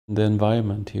The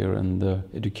environment here and the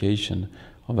education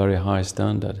are very high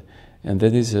standard, and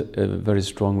that is a very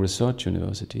strong research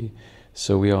university.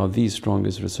 So we are the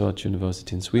strongest research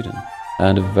university in Sweden,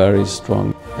 and a very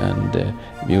strong and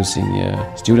amusing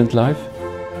student life.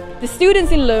 The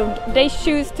students in Lund, they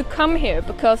choose to come here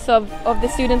because of the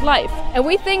student life. And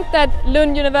we think that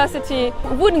Lund University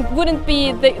wouldn't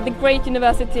be the great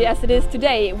university as it is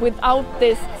today without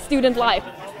this student life.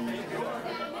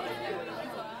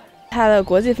 它的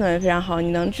国际氛围非常好，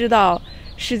你能知道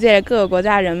世界各个国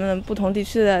家人们不同地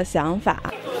区的想法。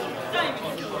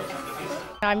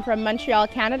I'm from Montreal,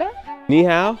 Canada. Ni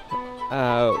hao,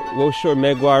 Woshur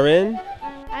Meguarin.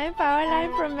 I'm Paola,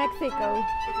 I'm from Mexico.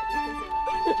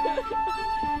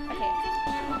 Okay.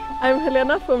 I'm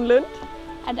Helena from Lund.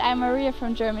 And I'm Maria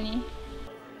from Germany.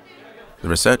 The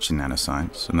research in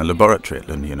nanoscience and the laboratory at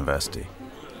Lund University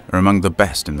are among the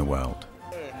best in the world.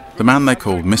 The man they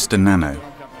call Mr. Nano,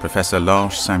 Professor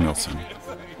Lars Samuelsson,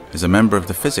 is a member of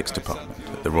the physics department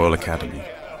at the Royal Academy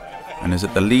and is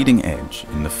at the leading edge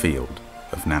in the field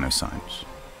of nanoscience.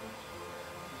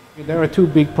 There are two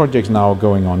big projects now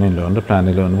going on in Lund, planned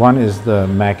in Lund. One is the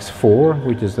MAX 4,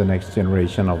 which is the next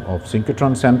generation of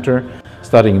synchrotron center,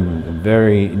 studying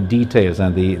very details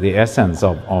and the essence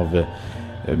of the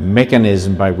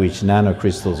mechanism by which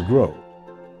nanocrystals grow.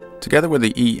 Together with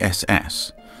the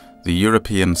ESS, the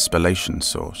European Spallation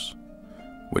Source,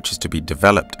 which is to be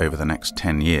developed over the next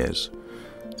 10 years,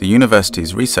 the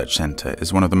university's research centre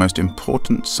is one of the most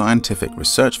important scientific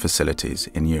research facilities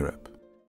in Europe.